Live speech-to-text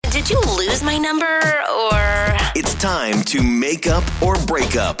Did you lose my number or... It's time to make up or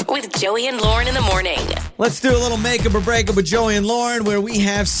break up with Joey and Lauren in the morning. Let's do a little makeup or breakup with Joey and Lauren where we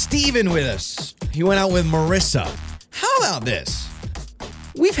have Steven with us. He went out with Marissa. How about this?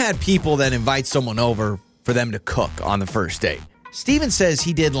 We've had people that invite someone over for them to cook on the first date. Steven says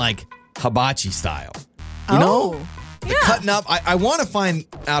he did like hibachi style. You know? The cutting up. I want to find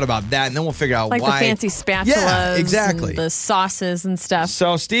out about that, and then we'll figure out like why. Like the fancy spatulas. Yeah, exactly. And the sauces and stuff.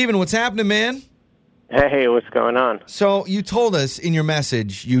 So, Steven, what's happening, man? Hey, what's going on? So, you told us in your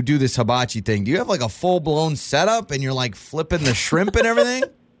message you do this hibachi thing. Do you have like a full-blown setup, and you're like flipping the shrimp and everything?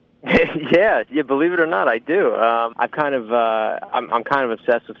 Yeah, believe it or not, I do. I'm kind of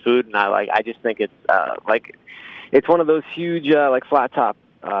obsessed with food, and I just think it's it's one of those huge like flat top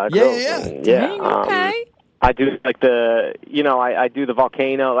grills. Yeah. Dang, okay. I do like I do the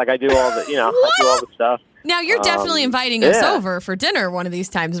volcano, like I do all the, I do all the stuff. Now you're definitely inviting us over for dinner one of these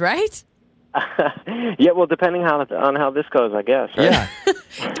times, right? Yeah, well, depending on how this goes, I guess. Right? Yeah.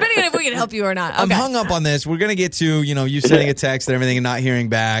 Depending on if we can help you or not. Okay. I'm hung up on this. We're going to get to, you sending a text and everything and not hearing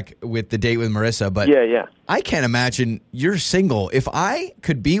back with the date with Marissa. But yeah. I can't imagine you're single. If I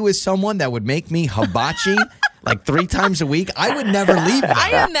could be with someone that would make me hibachi like 3 times a week, I would never leave that.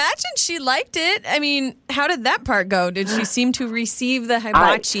 I imagine she liked it. I mean, how did that part go? Did she seem to receive the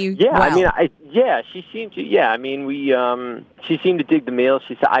hibachi well? She seemed to. Yeah, I mean, she seemed to dig the meal.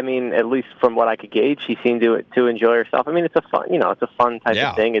 At least from what I could gauge, she seemed to enjoy herself. I mean, it's a fun, it's a fun type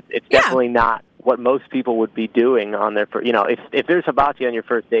of thing. It's definitely not what most people would be doing on their first. If there's hibachi on your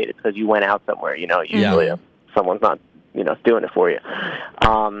first date, it's because you went out somewhere. Usually someone's not, doing it for you.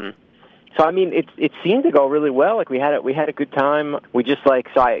 So I mean, it seemed to go really well. Like we had a good time. We just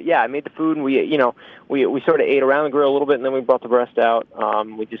I made the food and we sort of ate around the grill a little bit and then we brought the rest out.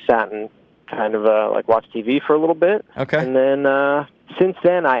 We just sat and kind of watched TV for a little bit. Okay. And then since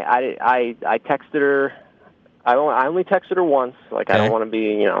then I texted her. I only texted her once. I don't want to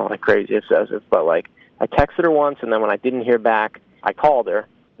be crazy obsessive, but I texted her once and then when I didn't hear back, I called her.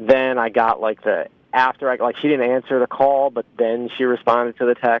 Then I got she didn't answer the call, but then she responded to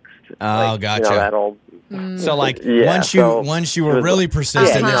the text. Oh, gotcha. That old. So once you were really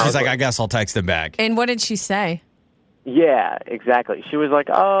persistent, then she's like, I guess I'll text him back. And what did she say? Yeah, exactly. She was like,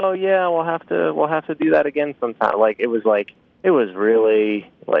 "Oh yeah, we'll have to do that again sometime." It was really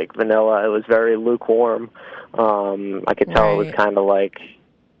vanilla. It was very lukewarm. I could tell it was kind of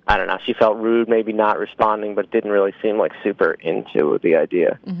I don't know. She felt rude, maybe not responding, but didn't really seem super into the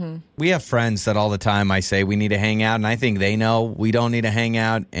idea. Mm-hmm. We have friends that all the time I say we need to hang out, and I think they know we don't need to hang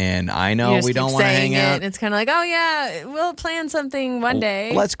out, and I know we don't want to hang out. And it's kind of like, oh yeah, we'll plan something one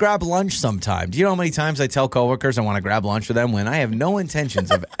day. Let's grab lunch sometime. Do you know how many times I tell coworkers I want to grab lunch with them when I have no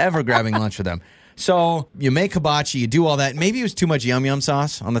intentions of ever grabbing lunch with them? So you make hibachi, you do all that. Maybe it was too much yum yum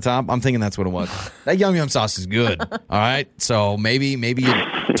sauce on the top. I'm thinking that's what it was. That yum yum sauce is good. All right. So maybe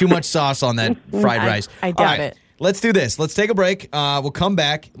too much sauce on that fried rice. I doubt it. Let's do this. Let's take a break. We'll come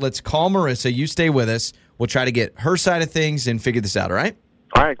back. Let's call Marissa. You stay with us. We'll try to get her side of things and figure this out. All right.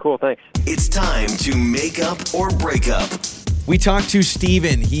 All right. Cool. Thanks. It's time to make up or break up. We talked to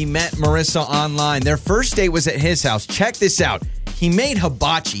Steven. He met Marissa online. Their first date was at his house. Check this out. He made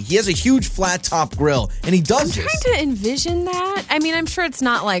hibachi. He has a huge flat top grill, and he does this. I'm trying to envision that. I mean, I'm sure it's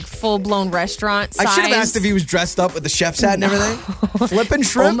not full-blown restaurant size. I should have asked if he was dressed up with the chef's hat and everything. Flipping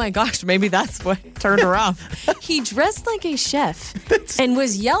shrimp. Oh my gosh, maybe that's what turned her off. He dressed like a chef and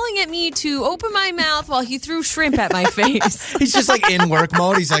was yelling at me to open my mouth while he threw shrimp at my face. He's just in work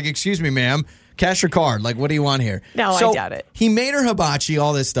mode. He's like, excuse me, ma'am. Cash your card. What do you want here? No, I doubt it. He made her hibachi,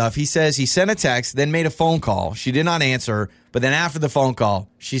 all this stuff. He says he sent a text, then made a phone call. She did not answer, but then after the phone call,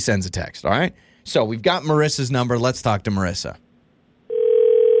 she sends a text, all right? So we've got Marissa's number. Let's talk to Marissa.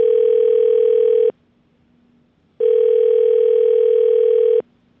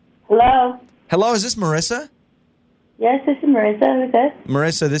 Hello? Hello, is this Marissa? Yes, this is Marissa. Who's this?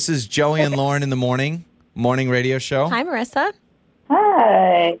 Marissa, this is Joey and Lauren in the morning radio show. Hi, Marissa.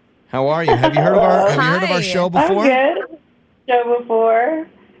 Hi. How are you? Have you heard of our show before? I'm good. Show before.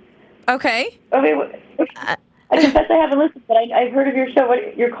 Okay. I confess I haven't listened, but I've heard of your show.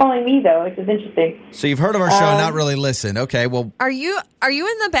 You're calling me though, which is interesting. So you've heard of our show, not really listened. Okay, well. Are you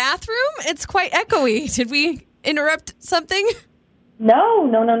in the bathroom? It's quite echoey. Did we interrupt something? No.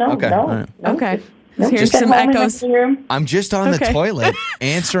 Okay. No. Right. Okay. Nope. Here's some echoes. I'm just on the toilet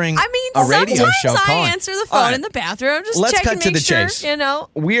answering a radio show. Sometimes calling. I answer the phone in the bathroom. I'm just Let's checking cut to the sure, chase.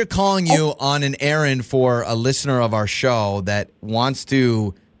 We are calling you on an errand for a listener of our show that wants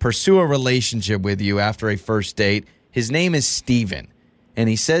to pursue a relationship with you after a first date. His name is Steven, and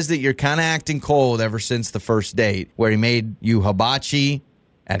he says that you're kind of acting cold ever since the first date where he made you hibachi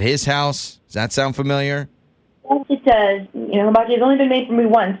at his house. Does that sound familiar? Yes, it does. Hibachi has only been made for me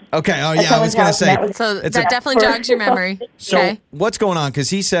once. Okay. Oh, At yeah. I was someone's going to house, say. and So It's that a- definitely jogs your memory. So Okay. what's going on? Because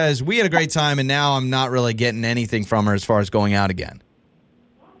he says, we had a great time, and now I'm not really getting anything from her as far as going out again.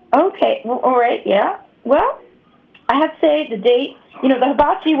 Okay, well, all right, yeah. Well, I have to say the date, the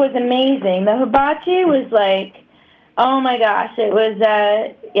hibachi was amazing. The hibachi was like, oh my gosh, it was,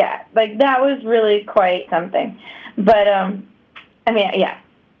 that was really quite something. But, I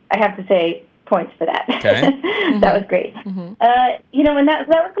have to say points for that. Okay. That was great. Mm-hmm. And that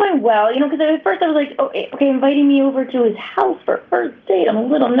was going well, because at first I was like, okay, inviting me over to his house for a first date. I'm a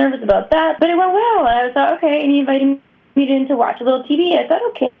little nervous about that, but it went well. And I thought, okay, and he invited me in to watch a little TV. I thought,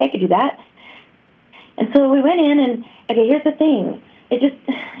 okay, I could do that. And so we went in, and okay, here's the thing.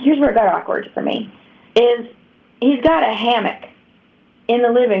 Here's where it got awkward for me. Is he's got a hammock in the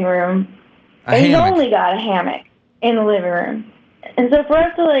living room. He's only got a hammock in the living room. And so for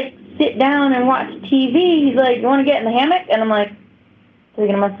us to sit down and watch TV, he's like, "You want to get in the hammock?" And I'm like,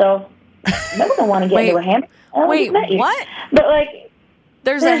 thinking to myself, "No, I don't want to get into a hammock." Wait, what? But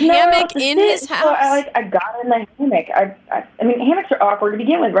There's a hammock in his house? So I got in the hammock. I mean, hammocks are awkward to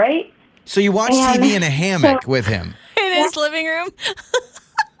begin with, right? So you watch TV in a hammock with him? In his living room?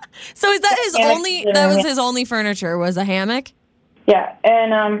 So is that that was his only furniture, was a hammock? Yeah,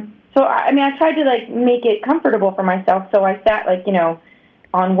 and so I tried to make it comfortable for myself. So I sat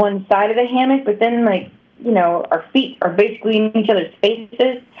on one side of the hammock, but then our feet are basically in each other's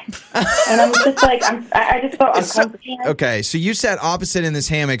faces, and I'm just I just felt uncomfortable. Okay, so you sat opposite in this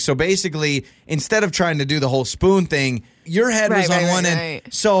hammock. So basically, instead of trying to do the whole spoon thing, your head was on one end.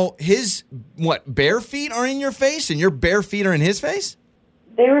 Right. So his bare feet are in your face, and your bare feet are in his face?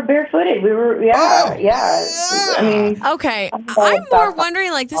 They were barefooted. We were, yeah. I mean, okay. I'm more wondering,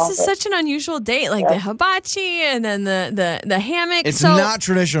 this is such an unusual date, the hibachi and then the hammock. It's not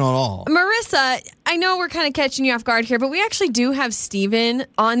traditional at all. Marissa, I know we're kind of catching you off guard here, but we actually do have Steven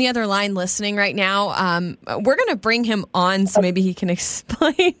on the other line listening right now. We're going to bring him on so maybe he can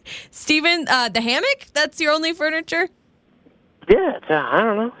explain. Steven, the hammock, that's your only furniture? Yeah, I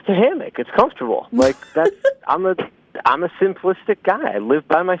don't know. It's a hammock. It's comfortable. I'm a simplistic guy. I live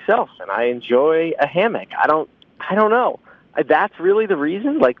by myself, and I enjoy a hammock. I don't know. That's really the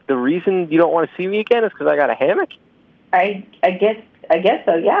reason? The reason you don't want to see me again is because I got a hammock? I guess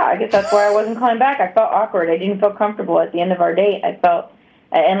so, yeah. I guess that's why I wasn't calling back. I felt awkward. I didn't feel comfortable at the end of our date. I felt,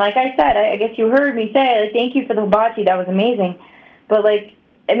 and like I said, I guess you heard me say, thank you for the hibachi. That was amazing. But,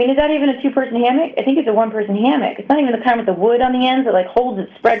 is that even a two-person hammock? I think it's a one-person hammock. It's not even the kind with the wood on the ends that holds it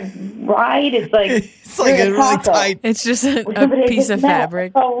spread wide. It's it's a really tight. It's just a piece of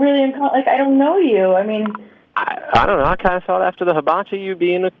fabric. Oh, really? I don't know you. I mean, I don't know. I kind of thought after the hibachi you'd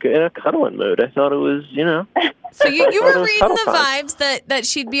be in a cuddling mood. I thought it was, So you were reading the vibes that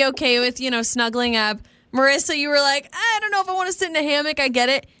she'd be okay with, snuggling up. Marissa, you were like, I don't know if I want to sit in a hammock. I get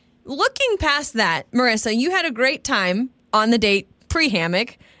it. Looking past that, Marissa, you had a great time on the date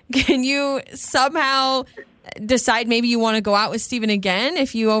pre-hammock. Can you somehow decide maybe you want to go out with Steven again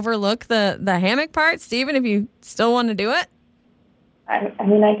if you overlook the hammock part? Steven, if you still want to do it? I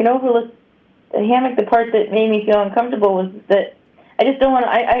can overlook the hammock. The part that made me feel uncomfortable was that I just don't want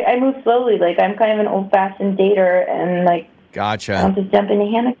to. I move slowly. I'm kind of an old-fashioned dater, and Gotcha. I don't just jump in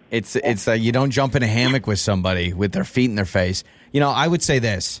a hammock. It's you don't jump in a hammock with somebody with their feet in their face. I would say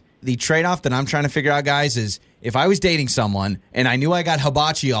this. The trade-off that I'm trying to figure out, guys, is if I was dating someone and I knew I got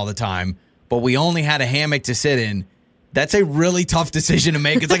hibachi all the time, but we only had a hammock to sit in, that's a really tough decision to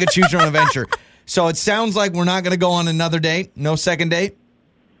make. It's like a choose your own adventure. So it sounds like we're not going to go on another date? No second date?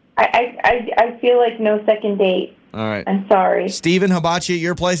 I feel like no second date. All right. I'm sorry. Steven, hibachi at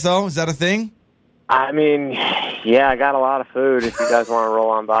your place, though? Is that a thing? Yeah, I got a lot of food if you guys want to roll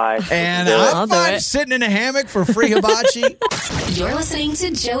on by. And I'm fine sitting in a hammock for free hibachi. You're listening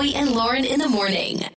to Joey and Lauren in the morning.